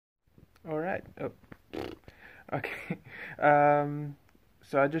Alright, oh, okay.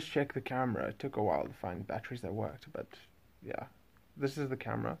 So I just checked the camera. It took a while to find batteries that worked, but yeah. This is the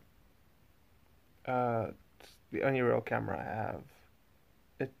camera. It's the only real camera I have.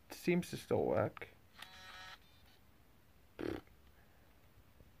 It seems to still work.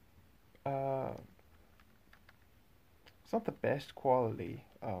 Uh, it's not the best quality.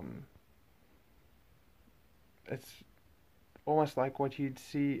 It's almost like what you'd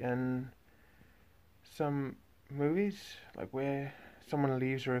see in some movies, like where someone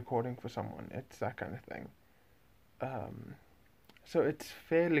leaves a recording for someone. It's that kind of thing. So it's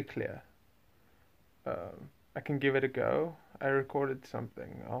fairly clear. I can give it a go. I recorded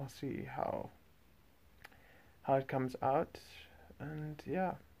something. I'll see how it comes out, and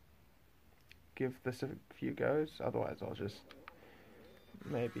yeah, give this a few goes. Otherwise, I'll just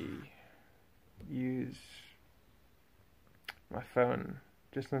maybe use my phone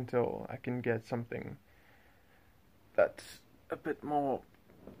just until I can get something that's a bit more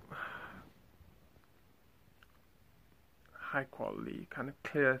high quality, kind of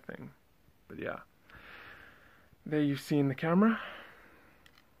clear thing. But yeah, there you've seen the camera,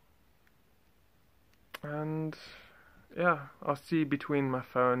 and yeah, I'll see between my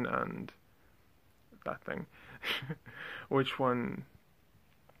phone and that thing which one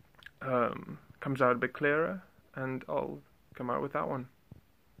comes out a bit clearer, and I'll come out with that one.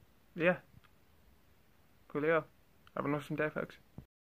 Yeah, coolio. Have an awesome day, folks.